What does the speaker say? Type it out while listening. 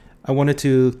I wanted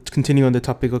to continue on the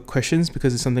topic of questions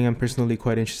because it's something I'm personally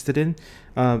quite interested in.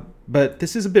 But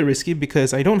this is a bit risky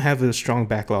because I don't have a strong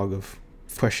backlog of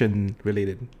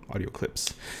question-related audio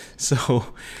clips.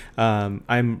 So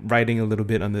I'm riding a little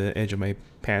bit on the edge of my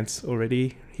pants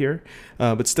already here.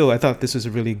 But still, I thought this was a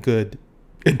really good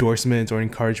endorsement or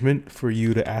encouragement for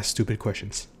you to ask stupid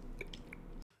questions.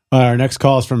 Our next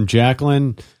call is from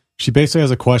Jacqueline. She basically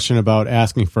has a question about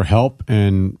asking for help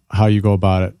and how you go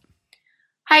about it.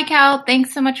 Hi, Cal.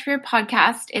 Thanks so much for your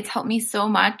podcast. It's helped me so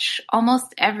much.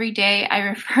 Almost every day I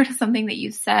refer to something that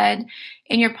you said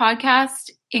in your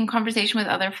podcast in conversation with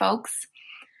other folks.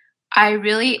 I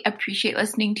really appreciate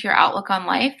listening to your outlook on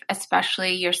life,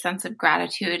 especially your sense of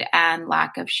gratitude and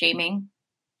lack of shaming.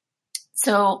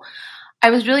 So I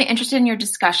was really interested in your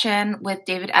discussion with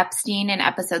David Epstein in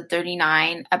episode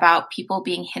 39 about people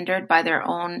being hindered by their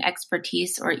own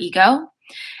expertise or ego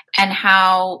and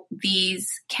how these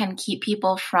can keep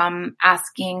people from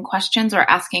asking questions or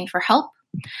asking for help.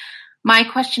 My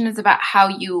question is about how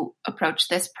you approach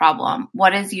this problem.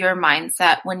 What is your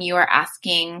mindset when you are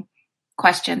asking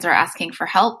questions or asking for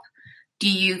help? Do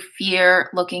you fear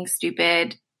looking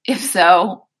stupid? If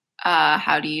so,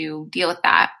 how do you deal with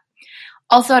that?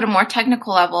 Also, at a more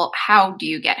technical level, how do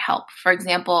you get help? For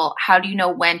example, how do you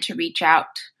know when to reach out,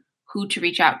 who to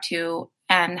reach out to,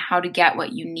 and how to get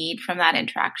what you need from that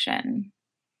interaction?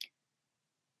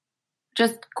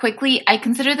 Just quickly, I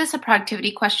consider this a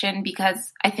productivity question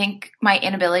because I think my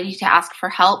inability to ask for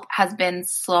help has been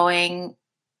slowing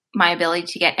my ability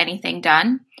to get anything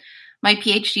done. My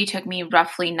PhD took me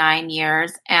roughly 9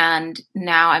 years, and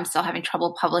now I'm still having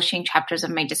trouble publishing chapters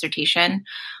of my dissertation.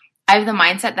 I have the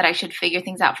mindset that I should figure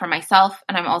things out for myself,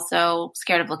 and I'm also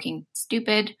scared of looking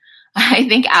stupid. I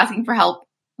think asking for help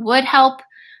would help,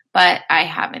 but I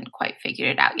haven't quite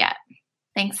figured it out yet.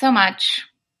 Thanks so much.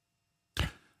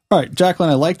 All right,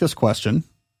 Jacqueline, I like this question.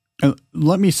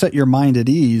 Let me set your mind at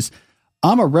ease.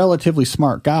 I'm a relatively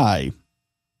smart guy,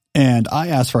 and I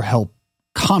ask for help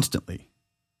constantly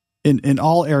in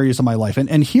all areas of my life.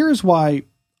 And here's why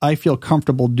I feel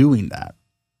comfortable doing that.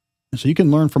 So you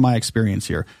can learn from my experience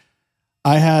here.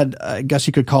 I had, I guess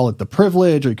you could call it the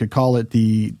privilege, or you could call it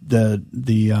the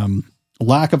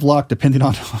lack of luck, depending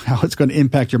on how it's going to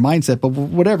impact your mindset. But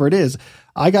whatever it is,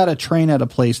 I got to train at a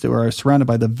place where I was surrounded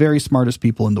by the very smartest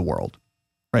people in the world,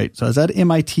 right? So I was at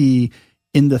MIT,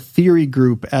 in the theory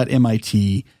group at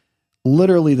MIT,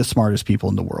 literally the smartest people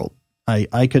in the world.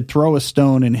 I could throw a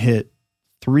stone and hit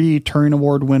 3 Turing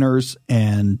Award winners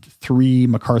and 3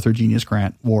 MacArthur Genius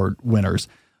Grant Award winners,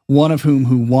 one of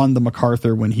who won the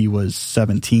MacArthur when he was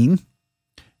 17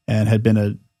 and had been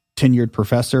a tenured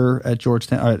professor at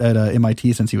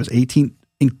MIT since he was 18.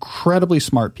 Incredibly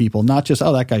smart people, not just,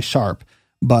 oh, that guy's sharp,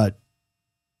 but,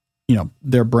 you know,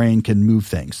 their brain can move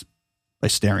things by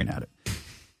staring at it.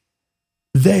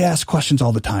 They ask questions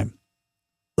all the time.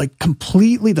 Like,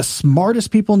 completely the smartest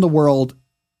people in the world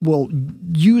will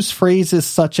use phrases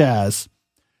such as,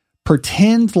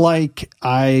 pretend like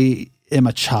I am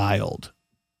a child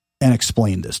and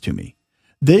explain this to me.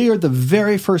 They are the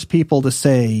very first people to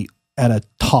say at a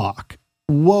talk,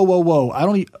 whoa. I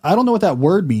don't know what that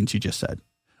word means you just said.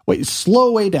 Wait,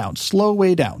 slow way down.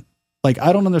 Like,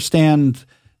 I don't understand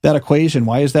that equation.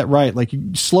 Why is that right? Like,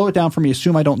 you slow it down for me.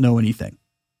 Assume I don't know anything.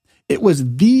 It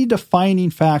was the defining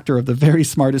factor of the very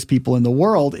smartest people in the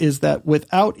world, is that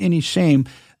without any shame,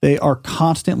 they are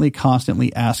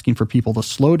constantly asking for people to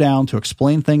slow down, to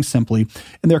explain things simply.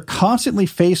 And they're constantly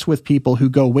faced with people who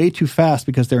go way too fast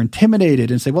because they're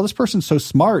intimidated and say, well, this person's so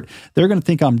smart, they're going to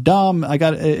think I'm dumb.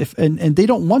 And they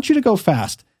don't want you to go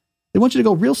fast. They want you to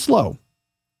go real slow.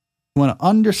 You want to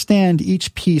understand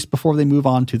each piece before they move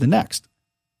on to the next.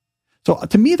 So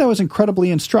to me, that was incredibly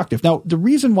instructive. Now, the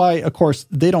reason why, of course,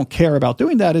 they don't care about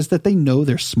doing that is that they know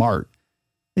they're smart.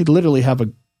 They literally have a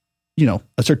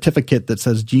certificate that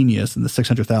says genius and the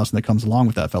 $600,000 that comes along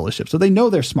with that fellowship. So they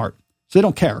know they're smart. So they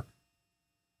don't care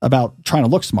about trying to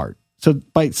look smart. So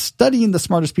by studying the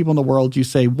smartest people in the world, you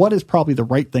say, what is probably the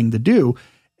right thing to do?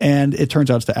 And it turns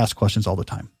out it's to ask questions all the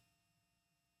time.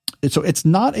 So it's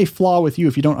not a flaw with you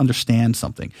if you don't understand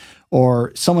something,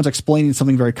 or someone's explaining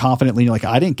something very confidently and you're like,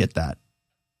 I didn't get that.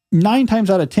 9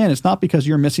 times out of 10, it's not because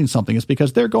you're missing something. It's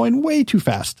because they're going way too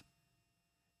fast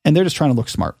and they're just trying to look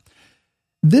smart.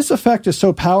 This effect is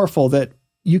so powerful that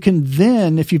you can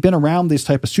then, if you've been around these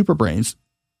type of super brains,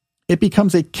 it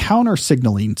becomes a counter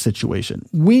signaling situation.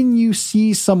 When you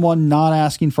see someone not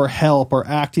asking for help or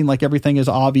acting like everything is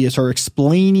obvious or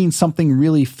explaining something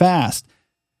really fast,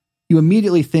 you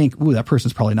immediately think, ooh, that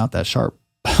person's probably not that sharp.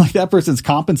 Like, that person's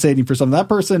compensating for something. That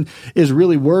person is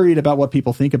really worried about what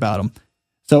people think about them.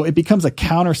 So it becomes a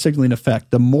counter-signaling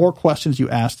effect. The more questions you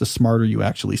ask, the smarter you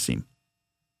actually seem.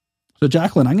 So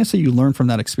Jacqueline, I'm going to say you learn from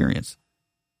that experience.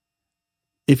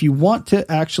 If you want to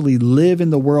actually live in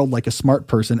the world like a smart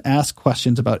person, ask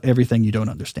questions about everything you don't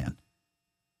understand.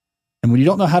 And when you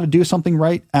don't know how to do something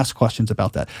right, ask questions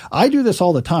about that. I do this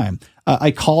all the time.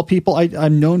 I call people.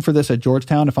 I'm known for this at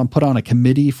Georgetown. If I'm put on a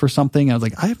committee for something, I was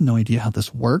like, I have no idea how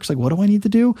this works. Like, what do I need to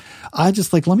do? I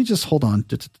just let me just hold on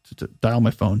to dial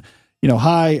my phone.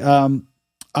 Hi,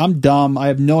 I'm dumb. I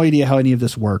have no idea how any of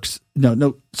this works.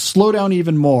 No, slow down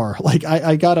even more. Like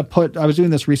I was doing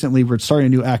this recently. We're starting a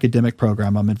new academic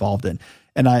program I'm involved in.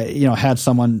 And I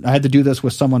had to do this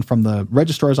with someone from the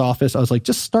registrar's office. I was like,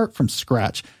 just start from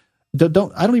scratch. I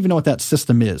don't even know what that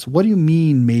system is. What do you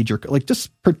mean major? Like, just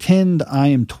pretend I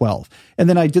am 12. And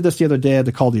then I did this the other day. I had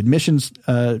to call the admissions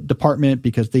department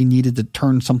because they needed to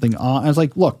turn something on. I was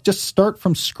like, look, just start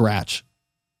from scratch.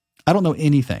 I don't know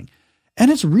anything. And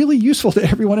it's really useful to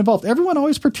everyone involved. Everyone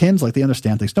always pretends like they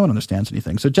understand things. No one understands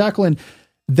anything. So Jacqueline,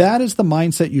 that is the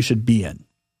mindset you should be in.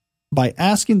 By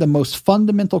asking the most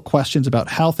fundamental questions about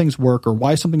how things work or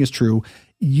why something is true,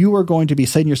 you are going to be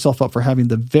setting yourself up for having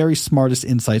the very smartest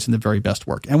insights and the very best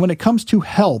work. And when it comes to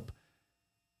help,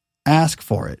 ask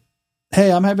for it.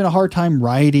 Hey, I'm having a hard time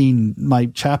writing my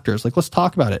chapters. Like, let's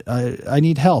talk about it. I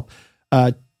need help.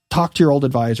 Talk to your old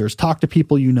advisors. Talk to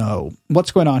people you know.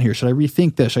 What's going on here? Should I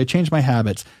rethink this? Should I change my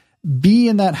habits? Be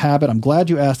in that habit. I'm glad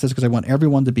you asked this because I want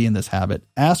everyone to be in this habit.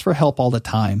 Ask for help all the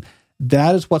time.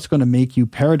 That is what's going to make you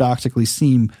paradoxically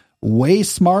seem way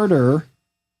smarter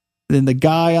than the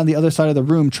guy on the other side of the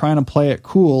room trying to play it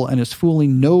cool and is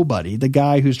fooling nobody. The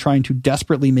guy who's trying to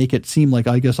desperately make it seem like,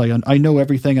 I guess I know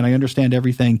everything and I understand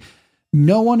everything.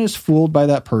 No one is fooled by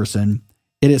that person.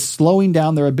 It is slowing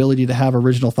down their ability to have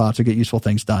original thoughts or get useful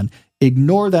things done.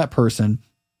 Ignore that person.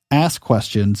 Ask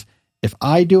questions. If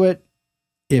I do it,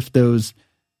 if those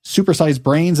supersized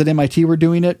brains at MIT were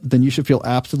doing it, then you should feel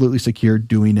absolutely secure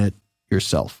doing it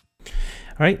yourself. All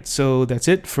right. So that's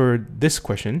it for this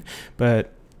question.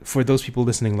 But for those people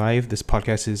listening live, this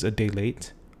podcast is a day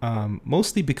late,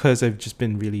 mostly because I've just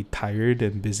been really tired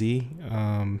and busy.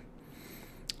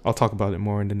 I'll talk about it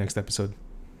more in the next episode.